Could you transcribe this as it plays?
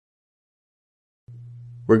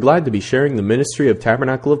We're glad to be sharing the ministry of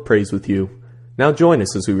Tabernacle of Praise with you. Now join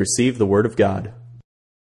us as we receive the Word of God.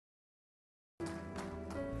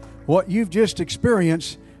 What you've just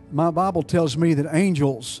experienced, my Bible tells me that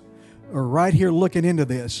angels are right here looking into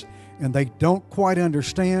this, and they don't quite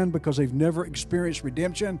understand because they've never experienced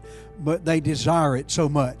redemption, but they desire it so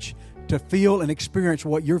much to feel and experience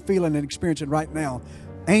what you're feeling and experiencing right now.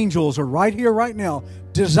 Angels are right here right now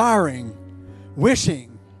desiring,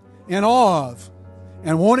 wishing, in awe of,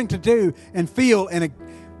 and wanting to do and feel. And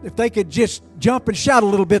if they could just jump and shout a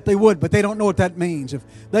little bit, they would, but they don't know what that means. If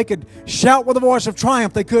they could shout with a voice of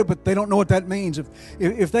triumph, they could, but they don't know what that means.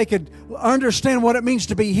 If they could understand what it means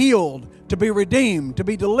to be healed, to be redeemed, to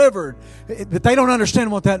be delivered, but they don't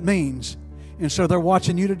understand what that means. And so they're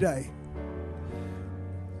watching you today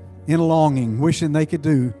in longing, wishing they could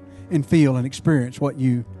do and feel and experience what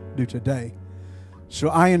you do today. So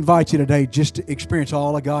I invite you today just to experience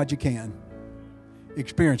all of God you can.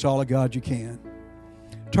 Experience all of God you can.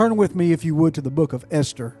 Turn with me, if you would, to the book of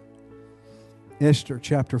Esther. Esther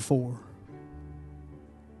chapter 4.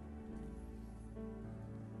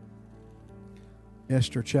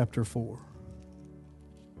 Esther chapter 4.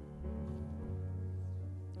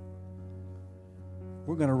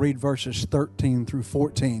 We're going to read verses 13 through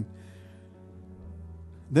 14.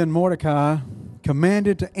 Then Mordecai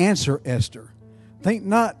commanded to answer Esther, "Think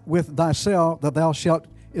not with thyself that thou shalt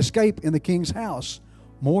escape in the king's house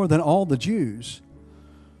more than all the Jews.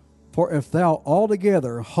 For if thou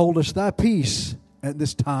altogether holdest thy peace at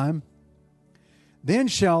this time, then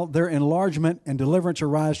shall their enlargement and deliverance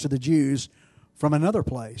arise to the Jews from another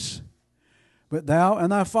place. But thou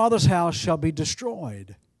and thy father's house shall be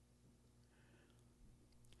destroyed.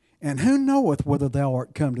 And who knoweth whether thou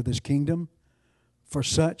art come to this kingdom for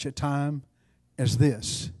such a time as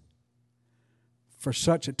this?" For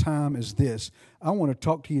such a time as this. I want to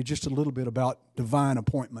talk to you just a little bit about divine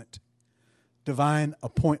appointment. Divine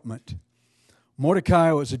appointment.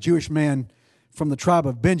 Mordecai was a Jewish man from the tribe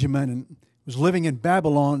of Benjamin and was living in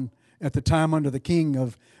Babylon at the time under the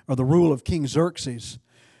rule of King Xerxes.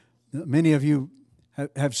 Many of you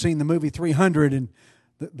have seen the movie 300, and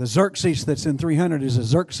the Xerxes that's in 300 is a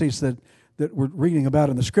Xerxes that we're reading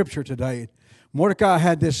about in the scripture today. Mordecai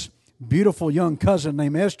had this beautiful young cousin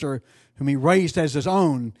named Esther, whom he raised as his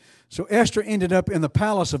own. So Esther ended up in the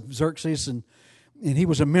palace of Xerxes, and he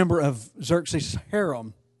was a member of Xerxes'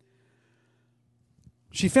 harem.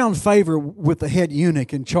 She found favor with the head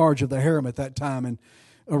eunuch in charge of the harem at that time. And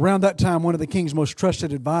around that time, one of the king's most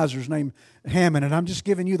trusted advisors named Haman, and I'm just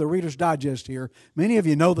giving you the Reader's Digest here. Many of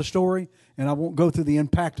you know the story, and I won't go through the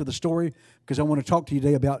impact of the story because I want to talk to you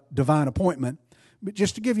today about divine appointment. But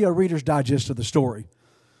just to give you a Reader's Digest of the story.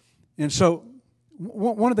 And so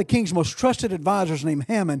one of the king's most trusted advisors named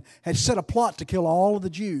Haman had set a plot to kill all of the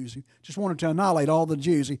Jews. He just wanted to annihilate all the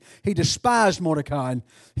Jews. He despised Mordecai, and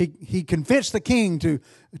he convinced the king to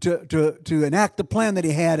enact the plan that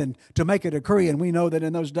he had and to make a decree. And we know that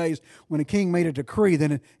in those days when a king made a decree,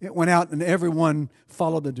 then it went out and everyone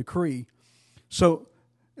followed the decree. So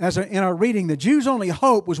in our reading, the Jews' only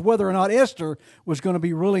hope was whether or not Esther was going to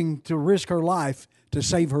be willing to risk her life to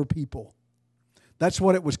save her people. That's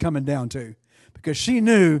what it was coming down to. Because she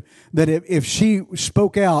knew that if she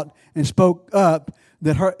spoke out and spoke up,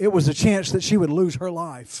 that it was a chance that she would lose her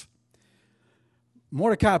life.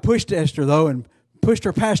 Mordecai pushed Esther, though, and pushed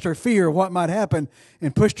her past her fear of what might happen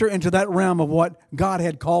and pushed her into that realm of what God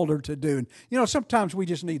had called her to do. And, sometimes we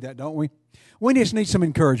just need that, don't we? We just need some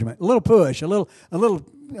encouragement, a little push, a little,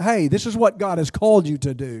 hey, this is what God has called you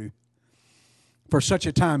to do for such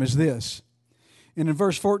a time as this. And in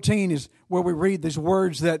verse 14 is where we read these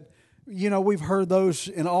words that, we've heard those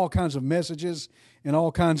in all kinds of messages and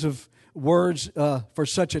all kinds of words for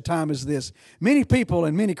such a time as this. Many people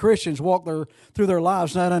and many Christians walk through their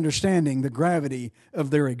lives not understanding the gravity of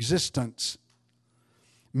their existence.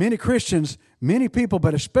 Many Christians, many people,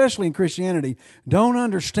 but especially in Christianity, don't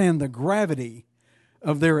understand the gravity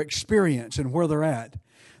of their experience and where they're at.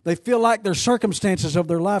 They feel like their circumstances of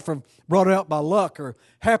their life are brought out by luck or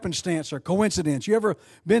happenstance or coincidence. You ever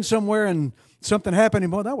been somewhere and something happened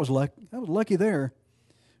and, boy, that was lucky there.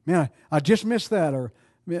 Man, I just missed that. Or,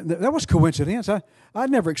 man, that was coincidence. I'd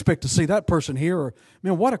never expect to see that person here. Or,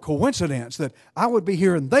 man, what a coincidence that I would be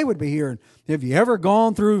here and they would be here. And have you ever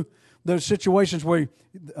gone through those situations where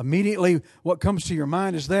immediately what comes to your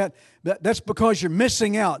mind is that's because you're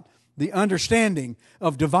missing out the understanding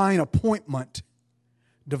of divine appointment.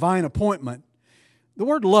 Divine appointment. The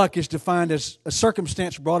word luck is defined as a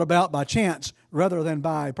circumstance brought about by chance rather than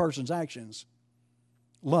by a person's actions.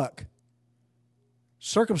 Luck.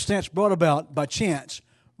 Circumstance brought about by chance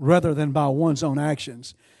rather than by one's own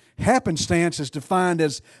actions. Happenstance is defined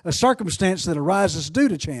as a circumstance that arises due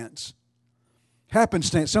to chance.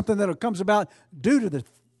 Happenstance, something that comes about due to the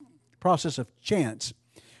process of chance.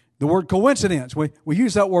 The word coincidence, we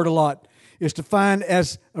use that word a lot, is defined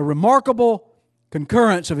as a remarkable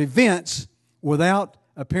concurrence of events without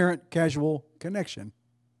apparent causal connection.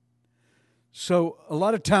 So a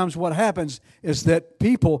lot of times what happens is that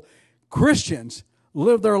people, Christians,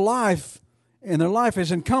 live their life, and their life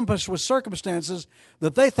is encompassed with circumstances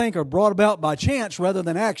that they think are brought about by chance rather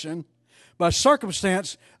than action, by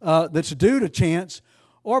circumstance that's due to chance,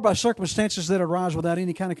 or by circumstances that arise without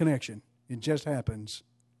any kind of connection. It just happens.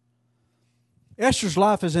 Esther's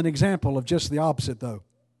life is an example of just the opposite, though.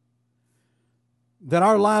 That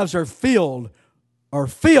our lives are filled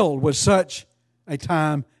with such a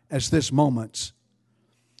time as this moment.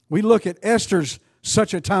 We look at Esther's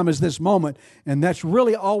such a time as this moment, and that's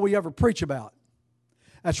really all we ever preach about.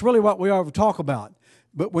 That's really what we ever talk about.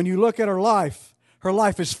 But when you look at her life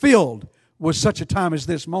is filled with such a time as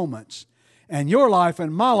this moment. And your life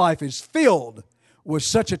and my life is filled with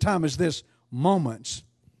such a time as this moment.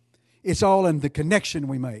 It's all in the connection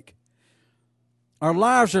we make. Our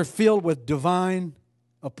lives are filled with divine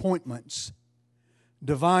appointments.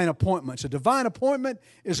 Divine appointments. A divine appointment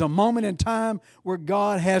is a moment in time where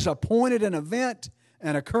God has appointed an event,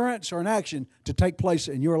 an occurrence, or an action to take place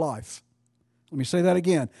in your life. Let me say that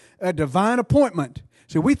again. A divine appointment.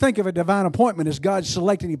 See, we think of a divine appointment as God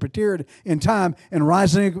selecting a period in time and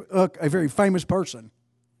rising up a very famous person.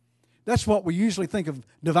 That's what we usually think of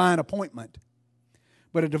divine appointment.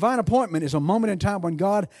 But a divine appointment is a moment in time when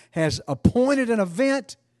God has appointed an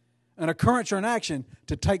event, an occurrence, or an action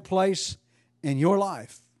to take place in your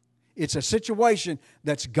life. It's a situation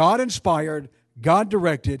that's God-inspired,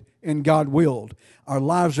 God-directed, and God-willed. Our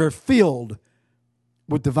lives are filled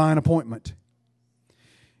with divine appointment.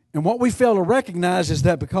 And what we fail to recognize is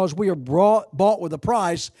that because we are bought with a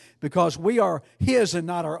price, because we are His and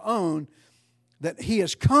not our own, that He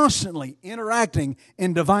is constantly interacting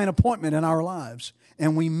in divine appointment in our lives.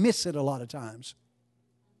 And we miss it a lot of times.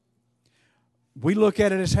 We look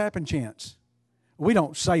at it as happen chance. We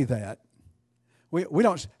don't say that. We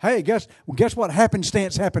don't, hey, guess what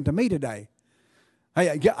happenstance happened to me today?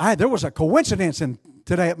 Hey, there was a coincidence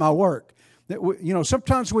today at my work.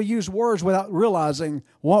 Sometimes we use words without realizing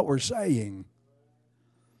what we're saying.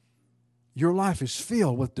 Your life is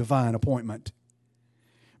filled with divine appointment.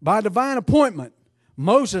 By divine appointment,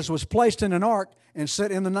 Moses was placed in an ark and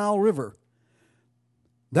set in the Nile River.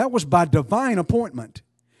 That was by divine appointment.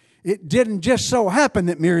 It didn't just so happen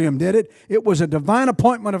that Miriam did it. It was a divine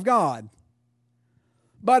appointment of God.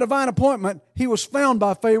 By divine appointment, he was found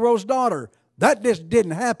by Pharaoh's daughter. That just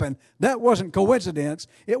didn't happen. That wasn't coincidence.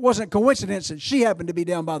 It wasn't coincidence that she happened to be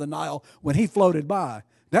down by the Nile when he floated by.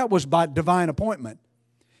 That was by divine appointment.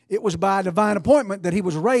 It was by divine appointment that he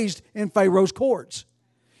was raised in Pharaoh's courts.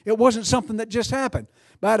 It wasn't something that just happened.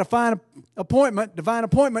 By divine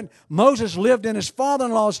appointment, Moses lived in his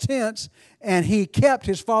father-in-law's tents and he kept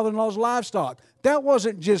his father-in-law's livestock. That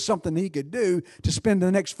wasn't just something he could do to spend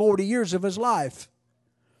the next 40 years of his life.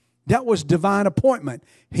 That was divine appointment.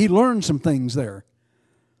 He learned some things there.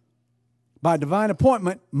 By divine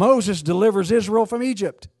appointment, Moses delivers Israel from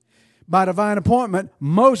Egypt. By divine appointment,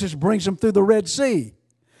 Moses brings them through the Red Sea.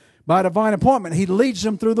 By divine appointment, he leads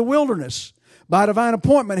them through the wilderness. By divine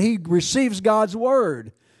appointment, he receives God's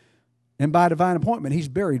word. And by divine appointment, he's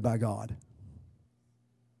buried by God.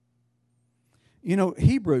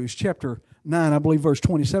 Hebrews chapter 9, I believe verse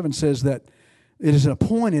 27 says that it is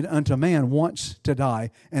appointed unto man once to die,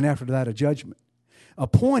 and after that a judgment.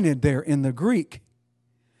 Appointed there in the Greek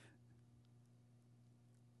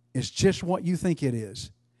is just what you think it is.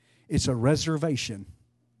 It's a reservation.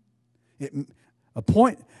 It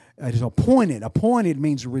is appointed. Appointed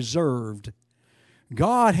means reserved.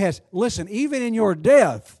 God has, listen, even in your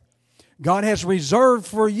death, God has reserved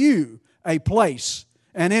for you a place,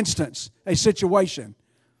 an instance, a situation.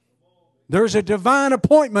 There's a divine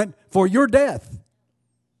appointment for your death.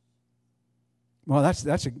 Well, that's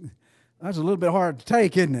a little bit hard to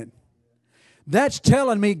take, isn't it? That's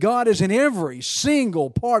telling me God is in every single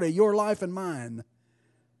part of your life and mine.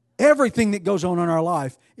 Everything that goes on in our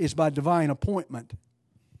life is by divine appointment.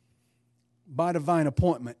 By divine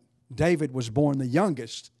appointment, David was born the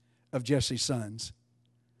youngest of Jesse's sons.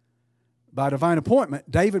 By divine appointment,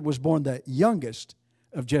 David was born the youngest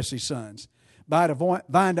of Jesse's sons. By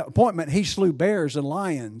divine appointment, he slew bears and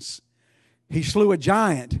lions. He slew a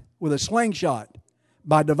giant with a slingshot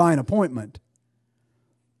by divine appointment.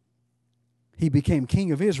 He became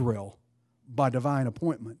king of Israel by divine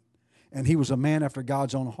appointment. And he was a man after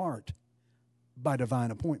God's own heart by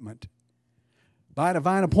divine appointment. By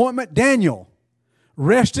divine appointment, Daniel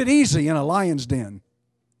rested easy in a lion's den.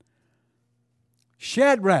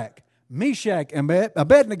 Shadrach, Meshach, and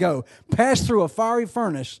Abednego passed through a fiery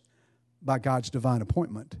furnace by God's divine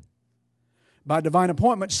appointment. By divine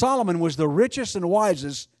appointment, Solomon was the richest and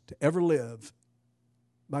wisest to ever live.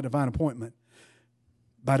 By divine appointment.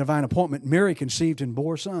 By divine appointment, Mary conceived and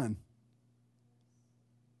bore a son.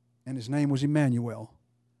 And his name was Emmanuel,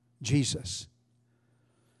 Jesus.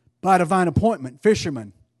 By divine appointment,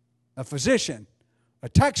 fishermen, a physician, a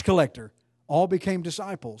tax collector, all became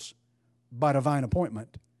disciples by divine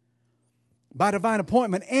appointment. By divine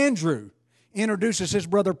appointment, Andrew introduces his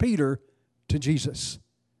brother Peter to Jesus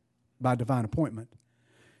by divine appointment.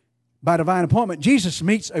 By divine appointment, Jesus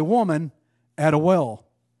meets a woman at a well.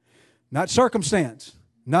 Not circumstance,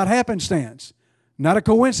 not happenstance, not a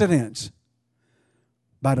coincidence.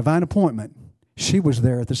 By divine appointment, she was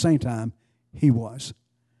there at the same time he was.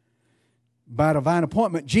 By divine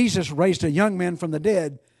appointment, Jesus raised a young man from the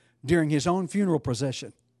dead during his own funeral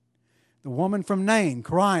procession. The woman from Nain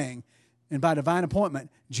crying, and by divine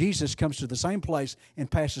appointment, Jesus comes to the same place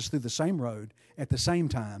and passes through the same road at the same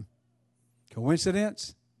time.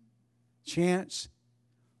 Coincidence? Chance?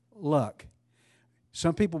 Luck?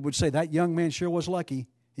 Some people would say that young man sure was lucky.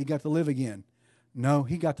 He got to live again. No,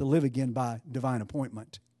 he got to live again by divine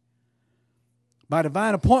appointment. By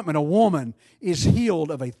divine appointment, a woman is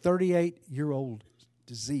healed of a 38-year-old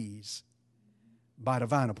disease. By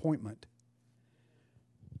divine appointment.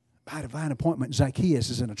 By divine appointment, Zacchaeus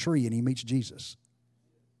is in a tree and he meets Jesus.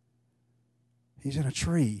 He's in a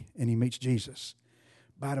tree and he meets Jesus.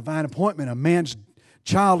 By divine appointment, a man's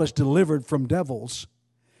child is delivered from devils.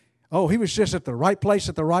 Oh, he was just at the right place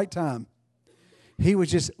at the right time. He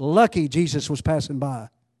was just lucky Jesus was passing by.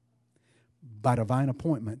 By divine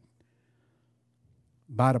appointment.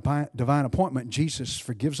 By divine appointment, Jesus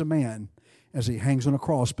forgives a man as he hangs on a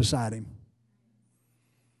cross beside him.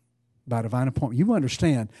 By divine appointment. You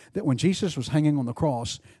understand that when Jesus was hanging on the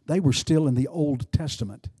cross, they were still in the Old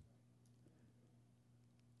Testament.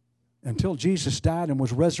 Until Jesus died and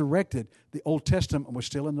was resurrected, the Old Testament was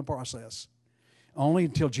still in the process. Only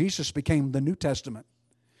until Jesus became the New Testament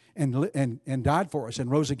and died for us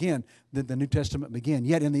and rose again did the New Testament begin.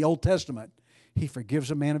 Yet in the Old Testament, he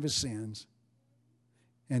forgives a man of his sins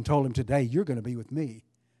and told him, today you're going to be with me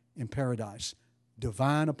in paradise.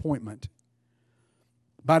 Divine appointment.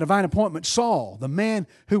 By divine appointment, Saul, the man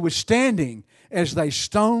who was standing as they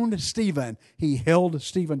stoned Stephen, he held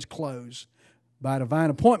Stephen's clothes. By divine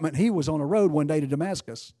appointment, he was on a road one day to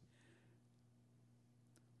Damascus.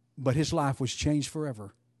 But his life was changed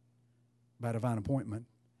forever by divine appointment.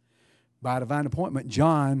 By divine appointment,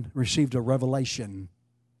 John received a revelation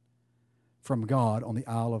from God on the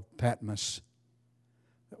Isle of Patmos.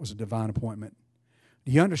 That was a divine appointment.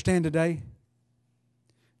 Do you understand today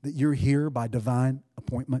that you're here by divine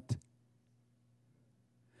appointment?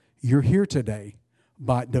 You're here today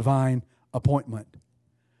by divine appointment.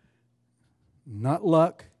 Not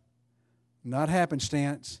luck, not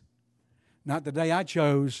happenstance, not the day I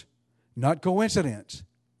chose, not coincidence.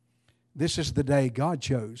 This is the day God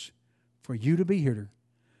chose for you to be here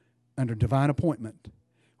under divine appointment.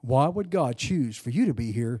 Why would God choose for you to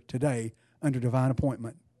be here today under divine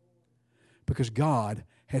appointment? Because God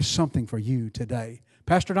has something for you today.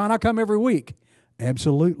 Pastor Don, I come every week.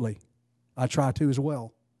 Absolutely. I try to as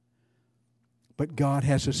well. But God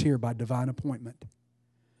has us here by divine appointment.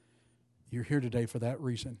 You're here today for that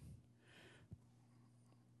reason.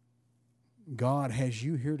 God has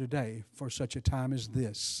you here today for such a time as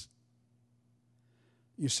this.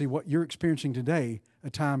 You see, what you're experiencing today, a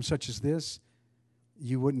time such as this,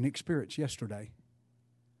 you wouldn't experience yesterday.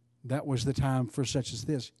 That was the time for such as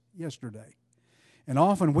this yesterday. And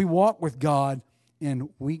often we walk with God in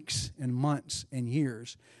weeks and months and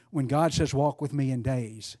years when God says, walk with me in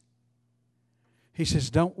days. He says,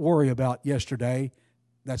 don't worry about yesterday.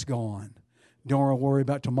 That's gone. Don't worry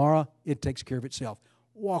about tomorrow. It takes care of itself.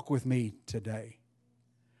 Walk with me today.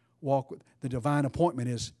 Walk with the divine appointment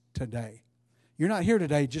is today. You're not here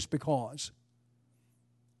today just because.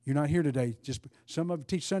 You're not here today just. Some of you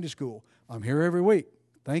teach Sunday school. I'm here every week.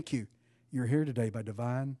 Thank you. You're here today by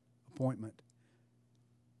divine appointment.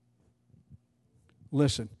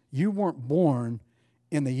 Listen, you weren't born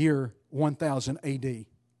in the year 1000 AD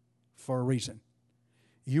for a reason.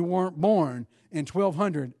 You weren't born in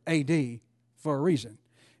 1200 AD for a reason.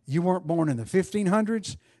 You weren't born in the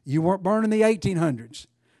 1500s. You weren't born in the 1800s.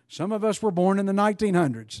 Some of us were born in the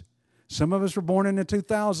 1900s. Some of us were born in the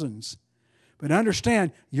 2000s. But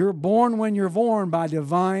understand, you're born when you're born by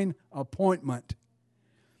divine appointment.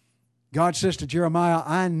 God says to Jeremiah,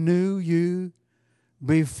 I knew you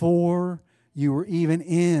before you were even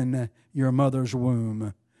in your mother's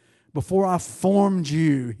womb. Before I formed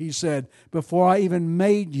you, he said, before I even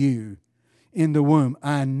made you in the womb,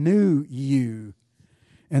 I knew you.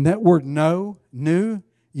 And that word knew,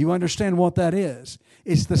 you understand what that is.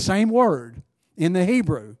 It's the same word in the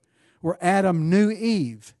Hebrew where Adam knew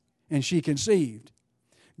Eve and she conceived.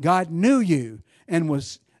 God knew you and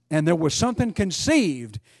there was something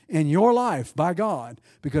conceived in your life by God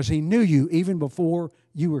because He knew you even before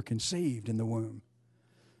you were conceived in the womb.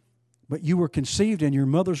 But you were conceived in your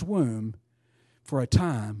mother's womb for a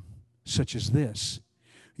time such as this.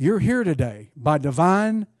 You're here today by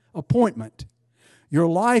divine appointment. Your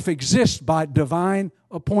life exists by divine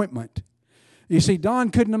appointment. You see, Don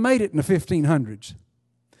couldn't have made it in the 1500s.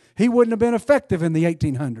 He wouldn't have been effective in the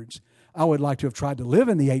 1800s. I would like to have tried to live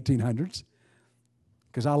in the 1800s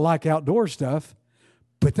because I like outdoor stuff.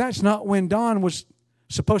 But that's not when Don was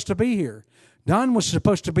supposed to be here. Don was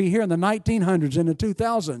supposed to be here in the 1900s and the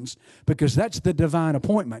 2000s because that's the divine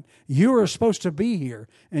appointment. You are supposed to be here,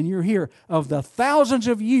 and you're here. Of the thousands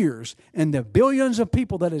of years and the billions of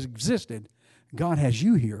people that has existed, God has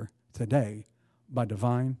you here today by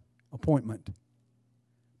divine appointment.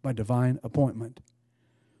 By divine appointment.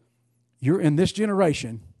 You're in this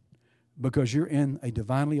generation because you're in a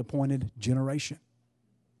divinely appointed generation.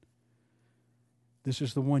 This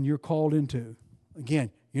is the one you're called into.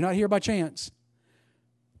 Again, you're not here by chance.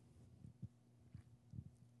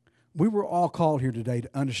 We were all called here today to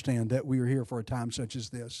understand that we are here for a time such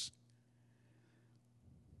as this.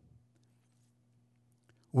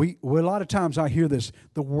 A lot of times I hear this,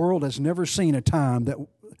 the world has never seen a time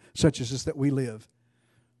such as this that we live.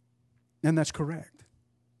 And that's correct.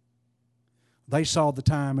 They saw the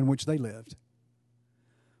time in which they lived.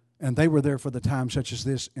 And they were there for the time such as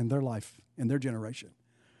this in their life, in their generation.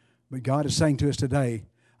 But God is saying to us today,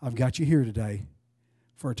 I've got you here today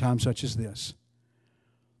for a time such as this.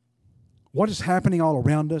 What is happening all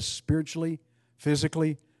around us spiritually,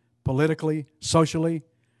 physically, politically, socially?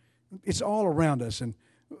 It's all around us, and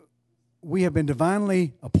we have been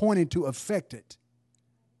divinely appointed to affect it.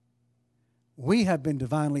 We have been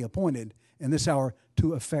divinely appointed in this hour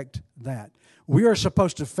to affect that. We are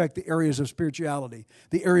supposed to affect the areas of spirituality,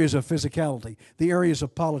 the areas of physicality, the areas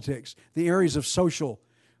of politics, the areas of social.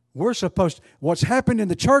 What's happened in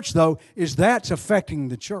the church, though, is that's affecting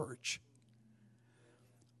the church.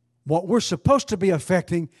 What we're supposed to be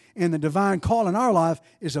affecting in the divine call in our life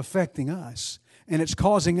is affecting us. And it's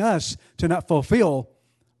causing us to not fulfill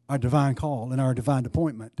our divine call and our divine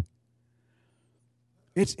appointment.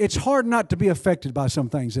 It's hard not to be affected by some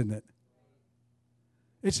things, isn't it?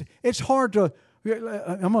 It's hard to.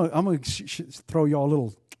 I'm gonna throw y'all a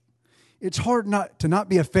little. It's hard not to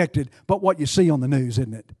be affected, but what you see on the news,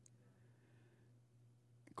 isn't it?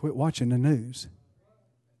 Quit watching the news.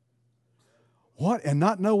 What? And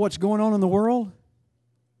not know what's going on in the world?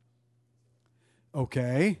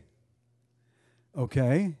 Okay.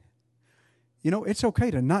 You know, it's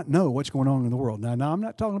okay to not know what's going on in the world. Now, I'm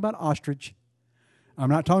not talking about ostrich. I'm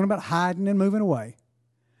not talking about hiding and moving away.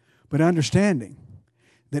 But understanding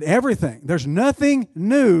that there's nothing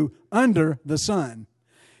new under the sun.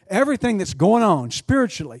 Everything that's going on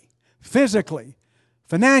spiritually, physically,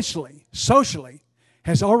 financially, socially,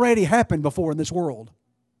 has already happened before in this world.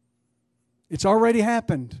 It's already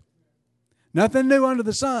happened. Nothing new under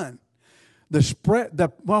the sun.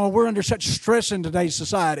 We're under such stress in today's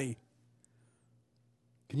society.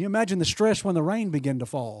 Can you imagine the stress when the rain began to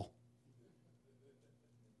fall?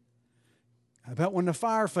 How about when the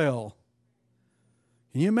fire fell?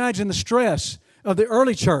 Can you imagine the stress of the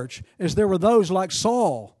early church as there were those like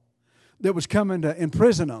Saul that was coming to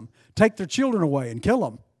imprison them, take their children away and kill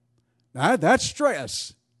them? Now, that's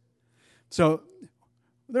stress. So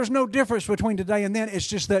there's no difference between today and then. It's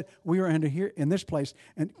just that we are under here in this place,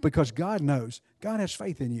 and because God knows, God has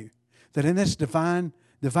faith in you, that in this divine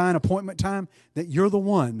appointment time, that you're the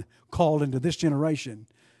one called into this generation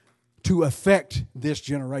to affect this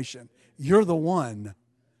generation. You're the one.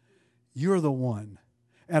 You're the one.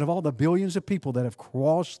 Out of all the billions of people that have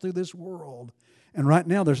crossed through this world, and right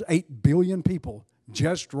now there's 8 billion people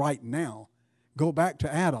just right now. Go back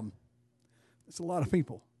to Adam. That's a lot of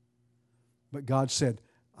people. But God said,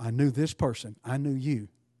 I knew this person. I knew you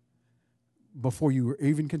before you were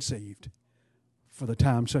even conceived for the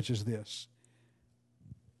time such as this.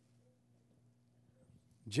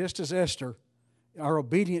 Just as Esther, our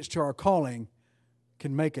obedience to our calling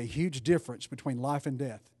can make a huge difference between life and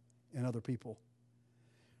death in other people.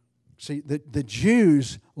 See, the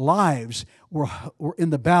Jews' lives were in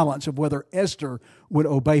the balance of whether Esther would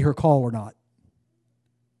obey her call or not.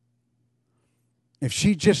 If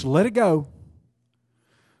she just let it go,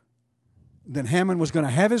 then Haman was going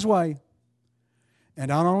to have his way. And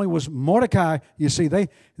not only was Mordecai, you see,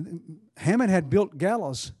 Haman had built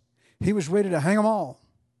gallows. He was ready to hang them all.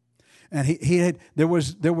 And there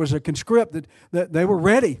was a conscript that they were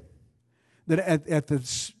ready, that at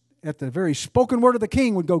the very spoken word of the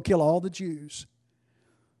king would go kill all the Jews.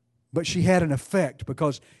 But she had an effect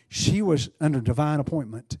because she was under divine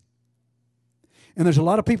appointment. And there's a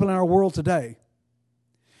lot of people in our world today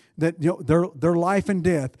that their life and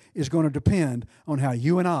death is going to depend on how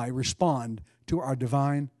you and I respond to our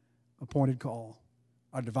divine appointed call,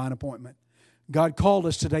 our divine appointment. God called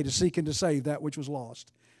us today to seek and to save that which was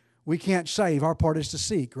lost. We can't save. Our part is to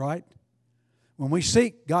seek, right? When we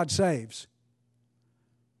seek, God saves.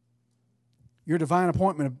 Your divine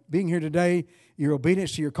appointment of being here today, your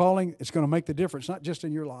obedience to your calling, it's going to make the difference, not just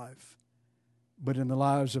in your life, but in the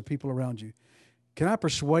lives of people around you. Can I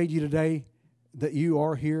persuade you today that you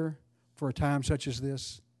are here for a time such as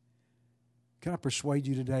this? Can I persuade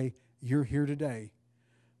you today you're here today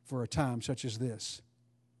for a time such as this?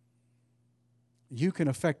 You can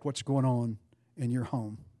affect what's going on in your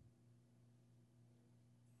home.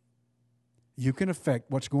 You can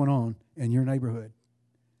affect what's going on in your neighborhood.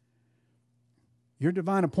 Your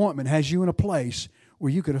divine appointment has you in a place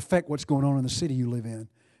where you could affect what's going on in the city you live in,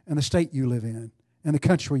 and the state you live in, and the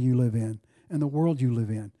country you live in, and the world you live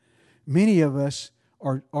in. Many of us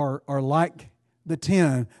are like the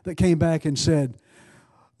 10 that came back and said,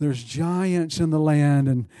 there's giants in the land,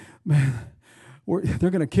 and man,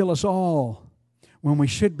 they're going to kill us all. When we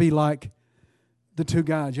should be like the two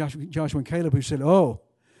guys, Joshua and Caleb, who said, oh,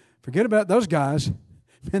 forget about those guys.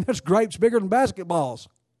 Man, there's grapes bigger than basketballs.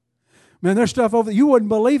 Man, there's stuff over there you wouldn't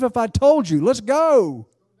believe if I told you. Let's go.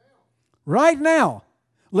 Right now.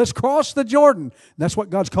 Let's cross the Jordan. That's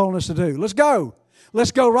what God's calling us to do. Let's go.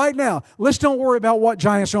 Let's go right now. Let's don't worry about what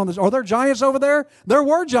giants are on this. Are there giants over there? There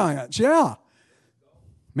were giants, yeah.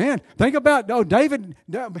 Man, think about, David,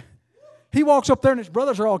 he walks up there and his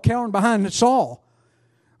brothers are all cowering behind Saul.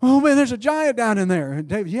 Oh, man, there's a giant down in there. And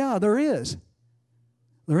David, yeah, there is.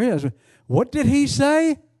 There is. What did he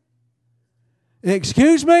say?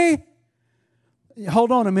 Excuse me?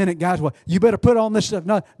 Hold on a minute, guys. Well, you better put on this stuff.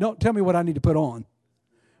 No, don't tell me what I need to put on.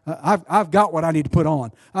 I've got what I need to put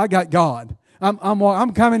on. I got God.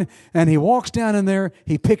 I'm coming, and he walks down in there.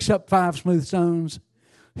 He picks up 5 smooth stones.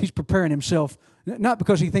 He's preparing himself, not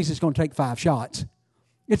because he thinks it's going to take 5 shots.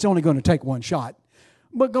 It's only going to take 1 shot.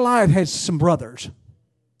 But Goliath had some brothers.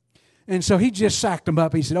 And so he just sacked them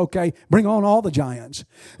up. He said, okay, bring on all the giants.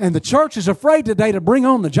 And the church is afraid today to bring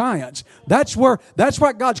on the giants. That's what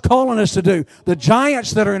God's calling us to do. The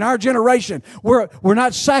giants that are in our generation, we're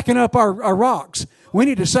not sacking up our rocks. We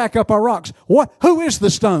need to sack up our rocks. Who is the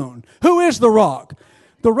stone? Who is the rock?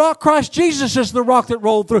 The rock Christ Jesus is the rock that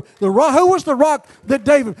rolled through. Who was the rock that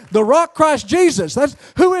David? The rock Christ Jesus.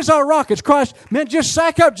 Who is our rock? It's Christ. Man, just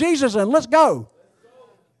sack up Jesus and let's go.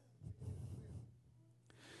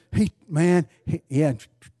 I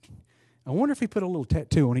wonder if he put a little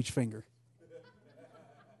tattoo on each finger.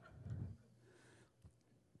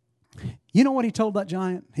 You know what he told that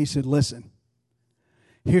giant? He said, listen,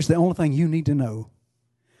 here's the only thing you need to know.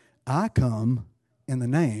 I come in the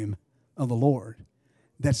name of the Lord.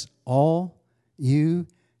 That's all you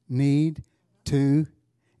need to,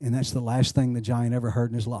 and that's the last thing the giant ever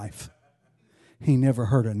heard in his life. He never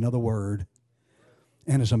heard another word.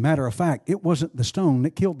 And as a matter of fact, it wasn't the stone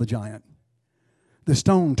that killed the giant. The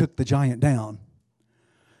stone took the giant down.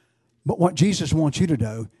 But what Jesus wants you to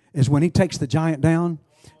do is when he takes the giant down,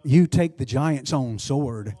 you take the giant's own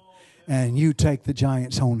sword and you take the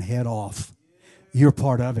giant's own head off. You're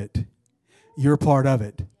part of it. You're part of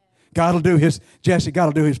it. God will do his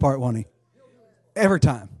part, won't he? Every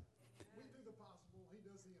time.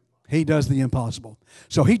 He does the impossible.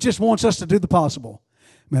 So he just wants us to do the possible.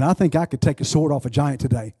 Man, I think I could take a sword off a giant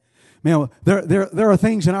today. Man, there are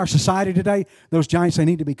things in our society today, those giants, they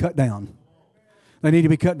need to be cut down. They need to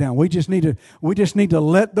be cut down. We just need to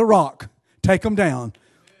let the rock take them down.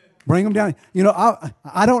 Bring them down. You know,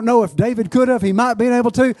 I don't know if David could have. He might have been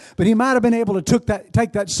able to, but he might have been able to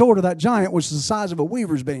take that sword of that giant, which is the size of a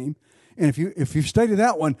weaver's beam. And if you've studied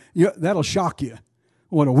that one, that'll shock you,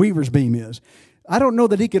 what a weaver's beam is. I don't know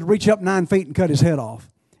that he could reach up 9 feet and cut his head off.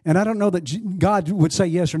 And I don't know that God would say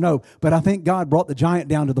yes or no, but I think God brought the giant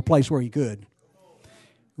down to the place where he could.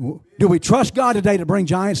 Do we trust God today to bring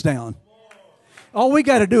giants down? All we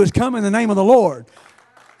got to do is come in the name of the Lord.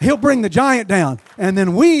 He'll bring the giant down. And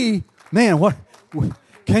then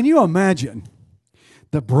can you imagine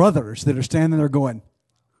the brothers that are standing there going,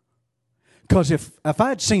 because if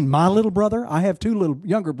I'd seen my little brother, I have 2 little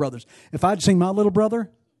younger brothers. If I'd seen my little brother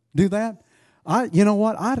do that, You know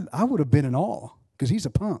what? I would have been in awe because he's a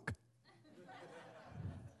punk.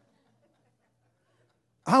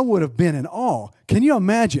 I would have been in awe. Can you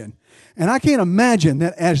imagine? And I can't imagine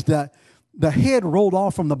that as the head rolled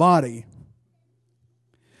off from the body,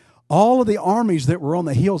 all of the armies that were on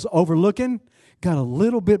the hills overlooking got a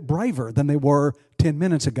little bit braver than they were 10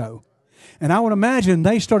 minutes ago. And I would imagine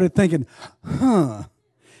they started thinking, And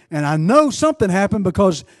I know something happened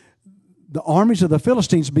because the armies of the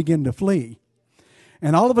Philistines began to flee.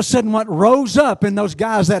 And all of a sudden what rose up in those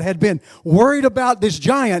guys that had been worried about this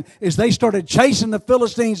giant is they started chasing the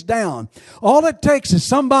Philistines down. All it takes is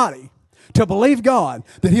somebody to believe God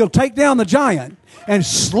that He'll take down the giant and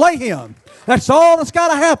slay him. That's all that's got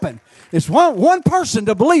to happen. It's one person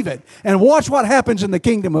to believe it and watch what happens in the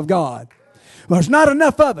kingdom of God. But there's not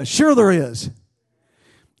enough of us. Sure there is.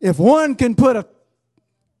 If one can put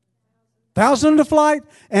 1,000 to flight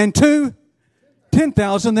and 2,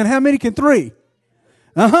 10,000, then how many can 3?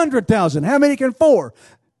 100,000. How many can 4?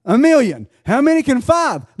 1,000,000. How many can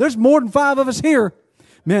 5? There's more than 5 of us here.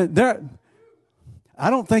 Man, I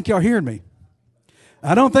don't think y'all hearing me.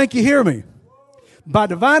 I don't think you hear me. By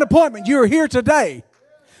divine appointment, you are here today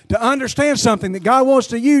to understand something, that God wants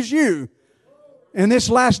to use you in this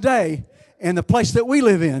last day and the place that we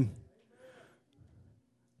live in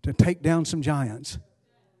to take down some giants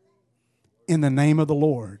in the name of the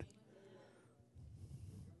Lord.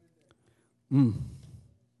 When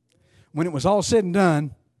it was all said and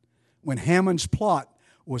done, when Haman's plot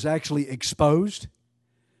was actually exposed,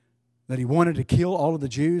 that he wanted to kill all of the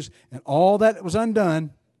Jews, and all that was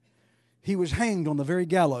undone, he was hanged on the very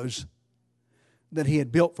gallows that he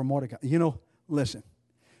had built for Mordecai. You know, listen,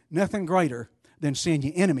 nothing greater than seeing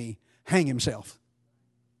your enemy hang himself.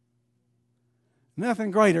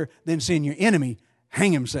 Nothing greater than seeing your enemy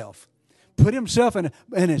hang himself. Put himself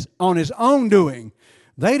on his own doing.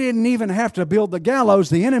 They didn't even have to build the gallows.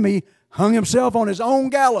 The enemy hung himself on his own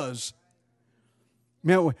gallows.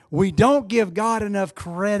 Man, we don't give God enough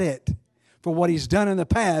credit for what He's done in the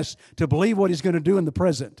past to believe what He's going to do in the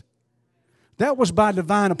present. That was by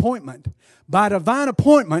divine appointment. By divine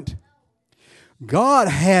appointment, God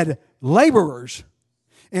had laborers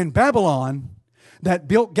in Babylon that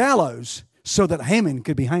built gallows so that Haman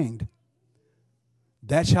could be hanged.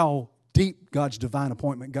 That's how deep God's divine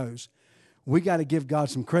appointment goes. We got to give God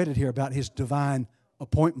some credit here about His divine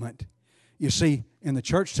appointment. You see, in the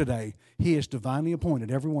church today, He has divinely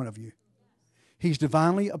appointed every one of you. He's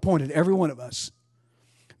divinely appointed every one of us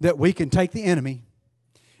that we can take the enemy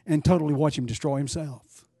and totally watch him destroy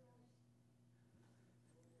himself.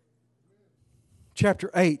 Chapter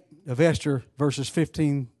 8 of Esther, verses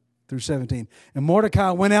 15 through 17. And Mordecai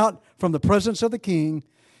went out from the presence of the king,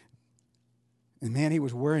 and man, he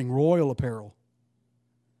was wearing royal apparel.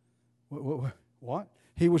 What?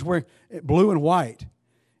 He was wearing blue and white,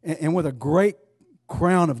 and with a great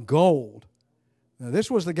crown of gold. Now,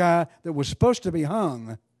 this was the guy that was supposed to be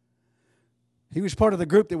hung. He was part of the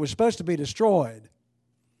group that was supposed to be destroyed.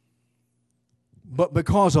 But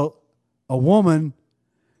because a woman,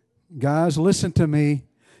 guys, listen to me.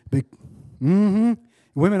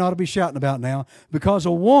 Women ought to be shouting about now. Because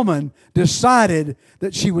a woman decided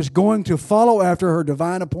that she was going to follow after her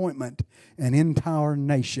divine appointment, an entire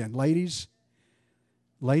nation. Ladies,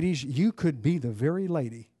 you could be the very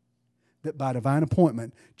lady that by divine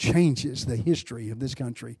appointment changes the history of this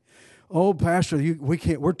country. Oh, Pastor, we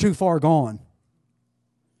can't. We're too far gone.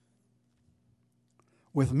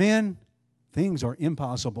 With men, things are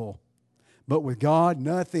impossible. But with God,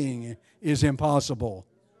 nothing is impossible.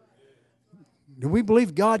 Do we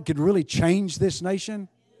believe God could really change this nation?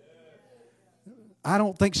 I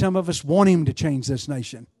don't think some of us want Him to change this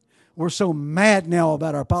nation. We're so mad now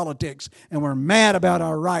about our politics, and we're mad about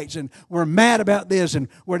our rights, and we're mad about this, and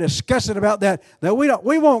we're discussing about that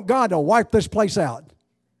we want God to wipe this place out.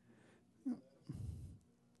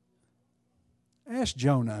 Ask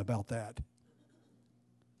Jonah about that.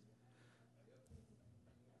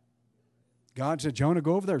 God said, Jonah,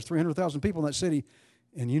 go over there. There's 300,000 people in that city,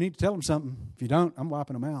 and you need to tell them something. If you don't, I'm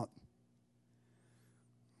wiping them out.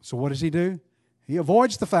 So what does he do? He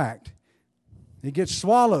avoids the fact. He gets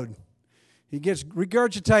swallowed. He gets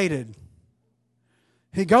regurgitated.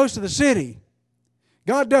 He goes to the city.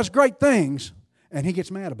 God does great things, and he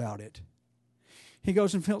gets mad about it. He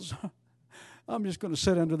goes and feels, I'm just going to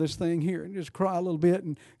sit under this thing here and just cry a little bit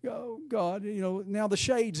and go, oh, God, now the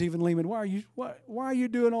shade's even leaving. Why are you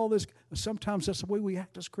doing all this? Sometimes that's the way we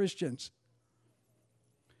act as Christians.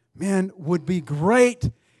 Man, would be great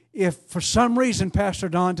if for some reason Pastor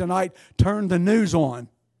Don tonight turned the news on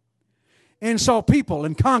and saw people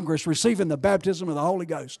in Congress receiving the baptism of the Holy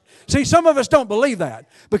Ghost. See, some of us don't believe that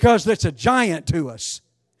because it's a giant to us.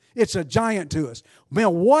 It's a giant to us.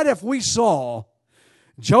 Man, what if we saw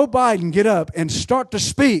Joe Biden get up and start to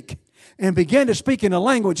speak and begin to speak in a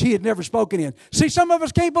language he had never spoken in? See, some of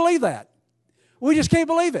us can't believe that. We just can't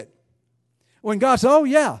believe it. When God says, oh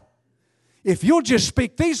yeah, if you'll just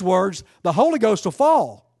speak these words, the Holy Ghost will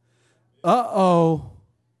fall. Uh-oh.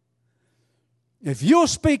 If you'll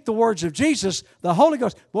speak the words of Jesus, the Holy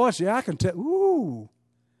Ghost, boy, see, I can tell, ooh,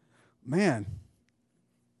 man.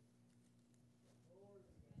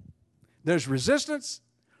 There's resistance.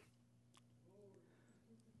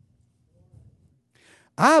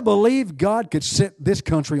 I believe God could set this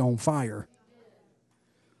country on fire.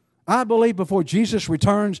 I believe before Jesus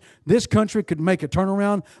returns, this country could make a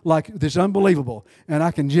turnaround like this unbelievable. And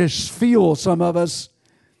I can just feel some of us,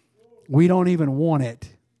 we don't even want it.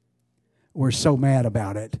 We're so mad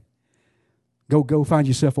about it. Go find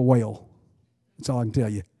yourself a whale. That's all I can tell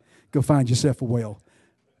you. Go find yourself a whale.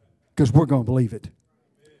 Because we're going to believe it.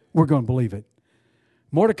 We're going to believe it.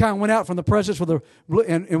 Mordecai went out from the presence with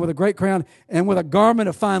a great crown and with a garment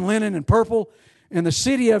of fine linen and purple. And the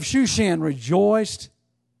city of Shushan rejoiced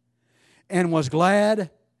and was glad.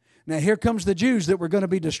 Now here comes the Jews that were going to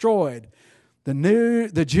be destroyed.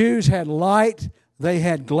 The Jews had light. They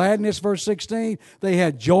had gladness, verse 16. They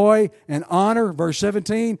had joy and honor, verse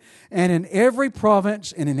 17. And in every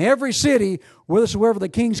province and in every city, whithersoever the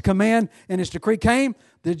king's command and his decree came,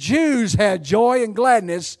 the Jews had joy and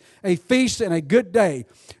gladness, a feast and a good day.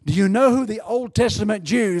 Do you know who the Old Testament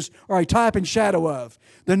Jews are a type and shadow of?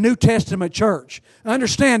 The New Testament church.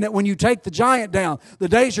 Understand that when you take the giant down, the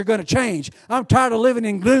days are going to change. I'm tired of living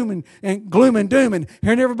in gloom and doom and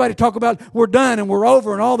hearing everybody talk about we're done and we're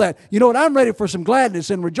over and all that. You know what? I'm ready for some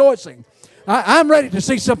gladness and rejoicing. I'm ready to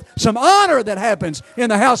see some honor that happens in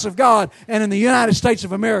the house of God and in the United States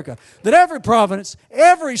of America. That every province,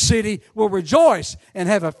 every city will rejoice and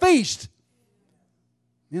have a feast.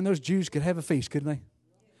 And those Jews could have a feast, couldn't they?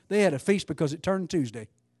 They had a feast because it turned Tuesday.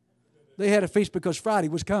 They had a feast because Friday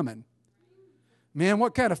was coming. Man,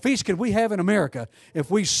 what kind of feast could we have in America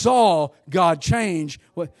if we saw God change?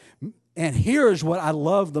 And here's what I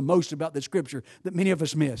love the most about the Scripture that many of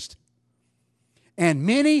us missed. And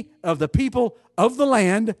many of the people of the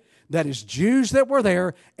land, that is Jews that were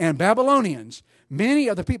there, and Babylonians, many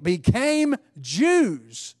of the people became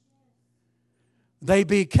Jews. They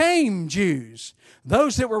became Jews.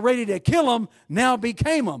 Those that were ready to kill them now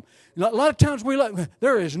became them. A lot of times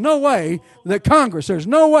there is no way that Congress, there's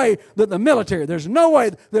no way that the military, there's no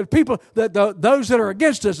way that people, those that are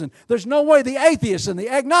against us, and there's no way the atheists and the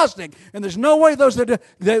agnostic, and there's no way those that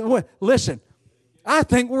listen, I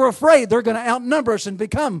think we're afraid they're going to outnumber us and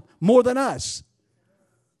become more than us.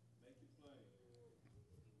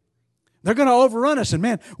 They're going to overrun us, and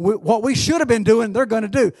man, what we should have been doing, they're going to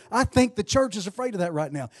do. I think the church is afraid of that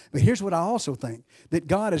right now. But here's what I also think, that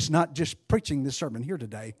God is not just preaching this sermon here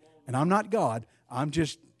today, and I'm not God.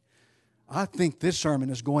 I think this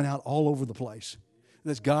sermon is going out all over the place.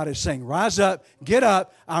 That God is saying, rise up, get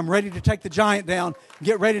up, I'm ready to take the giant down,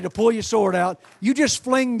 get ready to pull your sword out. You just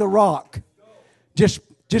fling the rock. Just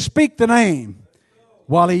speak the name.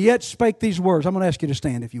 While he yet spake these words, I'm going to ask you to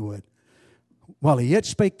stand if you would. While he yet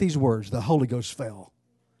spake these words, the Holy Ghost fell.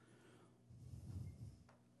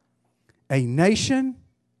 A nation,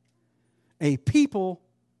 a people,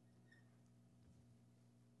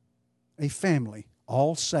 a family,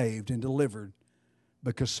 all saved and delivered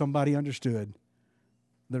because somebody understood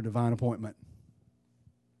their divine appointment.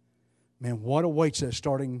 Man, what awaits us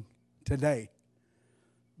starting today?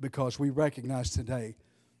 Because we recognize today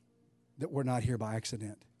that we're not here by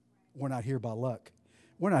accident. We're not here by luck.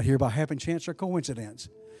 We're not here by happen chance or coincidence.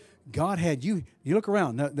 God had you. You look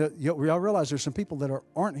around. You realize there's some people that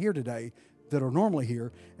aren't here today that are normally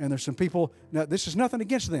here, and there's some people. Now, this is nothing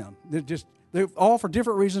against them. They're all for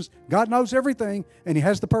different reasons. God knows everything, and He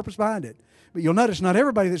has the purpose behind it. But you'll notice not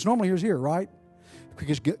everybody that's normally here is here, right?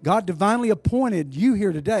 Because God divinely appointed you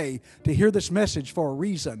here today to hear this message for a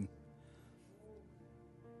reason.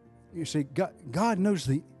 You see, God knows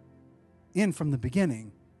the end from the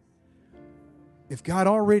beginning. If God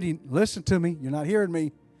already, listen to me, you're not hearing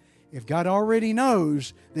me. If God already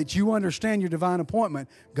knows that you understand your divine appointment,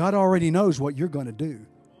 God already knows what you're going to do.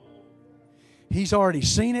 He's already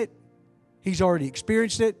seen it. He's already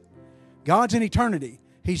experienced it. God's in eternity.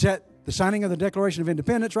 He's at the signing of the Declaration of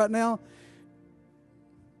Independence right now.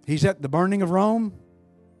 He's at the burning of Rome.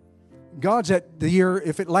 God's at the year,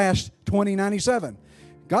 if it lasts, 2097.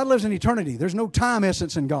 God lives in eternity. There's no time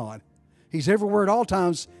essence in God. He's everywhere at all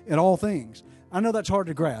times in all things. I know that's hard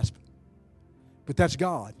to grasp, but that's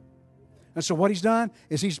God. And so what He's done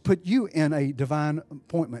is He's put you in a divine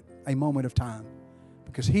appointment, a moment of time,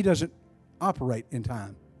 because He doesn't operate in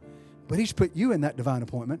time. But He's put you in that divine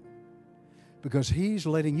appointment because He's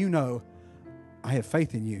letting you know, I have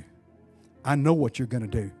faith in you. I know what you're going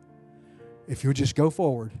to do. If you'll just go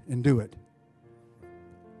forward and do it.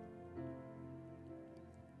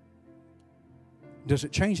 Does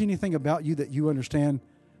it change anything about you that you understand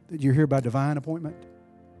that you're here by divine appointment?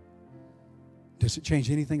 Does it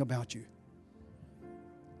change anything about you?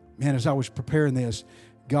 Man, as I was preparing this,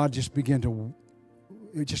 God just began to,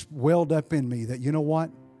 it just welled up in me that, you know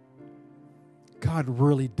what? God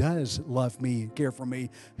really does love me, care for me.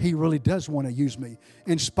 He really does want to use me.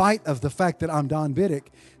 In spite of the fact that I'm Don Biddick,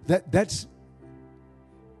 that's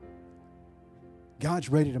God's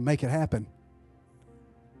ready to make it happen.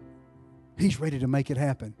 He's ready to make it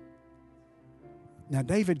happen. Now,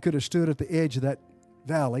 David could have stood at the edge of that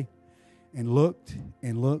valley and looked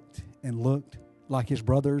and looked and looked like his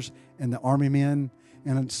brothers and the army men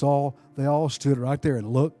and Saul. They all stood right there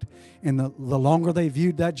and looked. And the longer they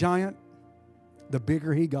viewed that giant, the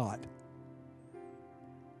bigger he got.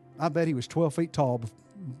 I bet he was 12 feet tall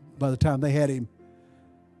by the time they had him.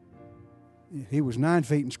 He was 9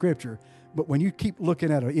 feet in Scripture. But when you keep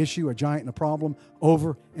looking at an issue, a giant, and a problem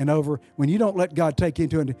over and over, when you don't let God take you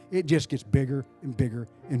into it, it just gets bigger and bigger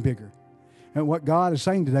and bigger. And what God is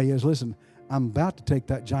saying today is, listen, I'm about to take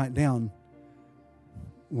that giant down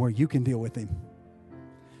where you can deal with him.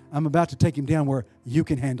 I'm about to take him down where you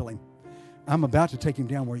can handle him. I'm about to take him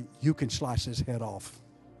down where you can slice his head off.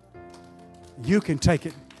 You can take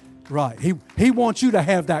it right. He wants you to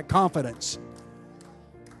have that confidence.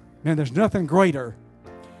 Man, there's nothing greater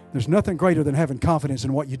than having confidence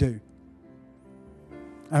in what you do.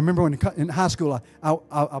 I remember when in high school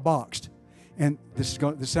I boxed. And this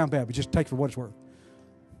sounds bad, but just take it for what it's worth.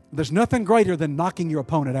 There's nothing greater than knocking your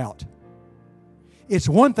opponent out. It's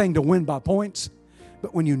one thing to win by points,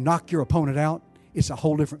 but when you knock your opponent out, it's a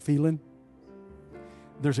whole different feeling.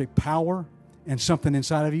 There's a power and something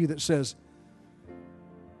inside of you that says,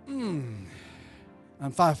 I'm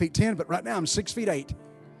 5'10", but right now I'm 6'8".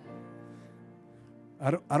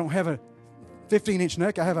 I don't have a 15-inch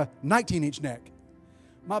neck. I have a 19-inch neck.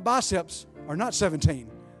 My biceps are not 17.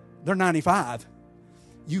 They're 95.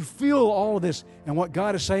 You feel all of this. And what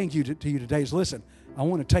God is saying to you today is, listen, I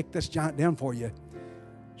want to take this giant down for you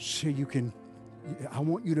so you can, I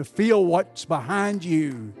want you to feel what's behind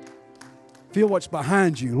you. Feel what's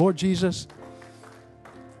behind you. Lord Jesus,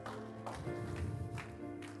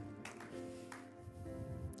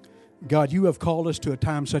 God, you have called us to a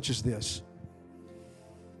time such as this.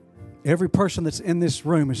 Every person that's in this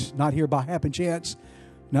room is not here by happen chance,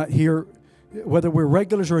 not here, whether we're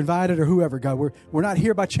regulars or invited or whoever, God. We're not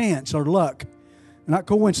here by chance or luck, not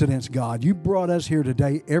coincidence, God. You brought us here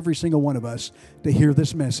today, every single one of us, to hear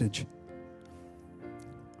this message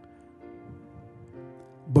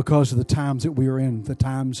because of the times that we are in, the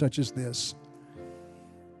times such as this.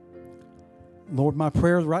 Lord, my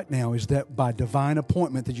prayer right now is that by divine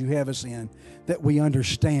appointment that you have us in, that we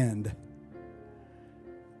understand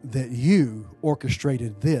that you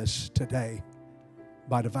orchestrated this today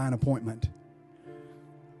by divine appointment.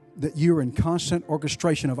 That you're in constant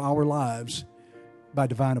orchestration of our lives by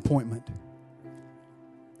divine appointment.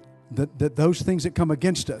 That those things that come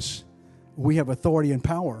against us, we have authority and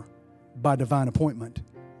power by divine appointment.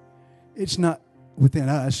 It's not within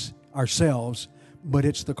us, ourselves, but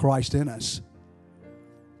it's the Christ in us.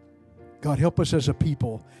 God, help us as a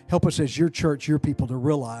people, help us as your church, your people, to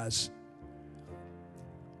realize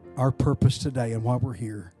our purpose today and why we're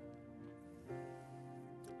here.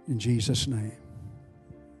 In Jesus' name.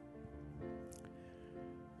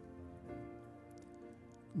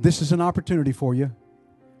 This is an opportunity for you.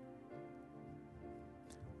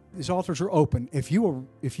 These altars are open. If you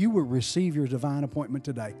will receive your divine appointment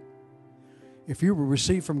today, if you will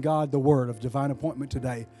receive from God the word of divine appointment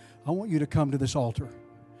today, I want you to come to this altar.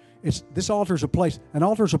 This altar is a place. An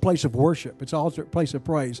altar is a place of worship. It's a place of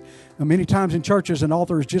praise. And many times in churches, an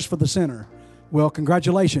altar is just for the sinner. Well,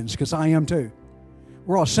 congratulations, because I am too.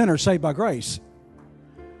 We're all sinners saved by grace.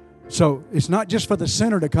 So it's not just for the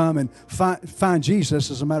sinner to come and find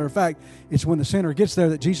Jesus. As a matter of fact, it's when the sinner gets there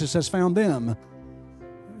that Jesus has found them.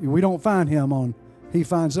 We don't find him he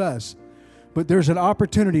finds us. But there's an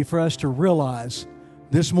opportunity for us to realize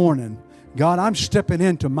this morning, God, I'm stepping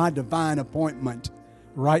into my divine appointment.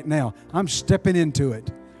 Right now, I'm stepping into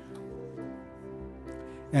it.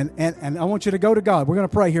 And I want you to go to God. We're going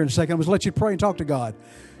to pray here in a second. I'm going to let you pray and talk to God.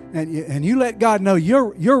 And you let God know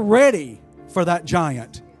you're ready for that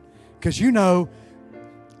giant. Because you know,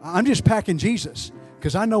 I'm just packing Jesus.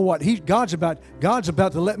 Because I know what God's about. God's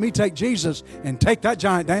about to let me take Jesus and take that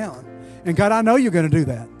giant down. And God, I know you're going to do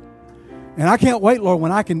that. And I can't wait, Lord,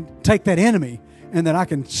 when I can take that enemy and then I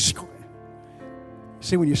can...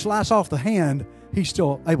 See, when you slice off the hand, he's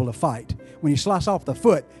still able to fight. When you slice off the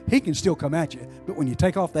foot, he can still come at you. But when you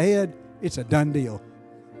take off the head, it's a done deal.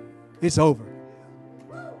 It's over.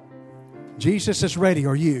 Jesus is ready,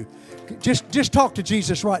 are you? Just talk to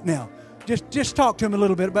Jesus right now. Just talk to him a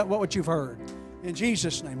little bit about what you've heard. In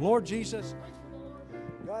Jesus' name. Lord Jesus,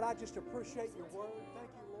 God, I just appreciate your word. Thank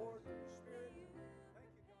you, Lord. Spirit. Thank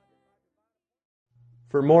you, God.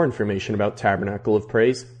 For more information about Tabernacle of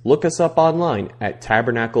Praise, look us up online at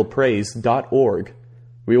tabernaclepraise.org.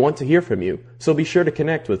 We want to hear from you, so be sure to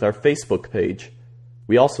connect with our Facebook page.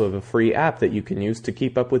 We also have a free app that you can use to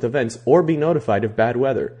keep up with events or be notified of bad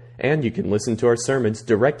weather, and you can listen to our sermons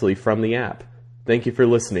directly from the app. Thank you for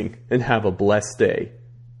listening, and have a blessed day.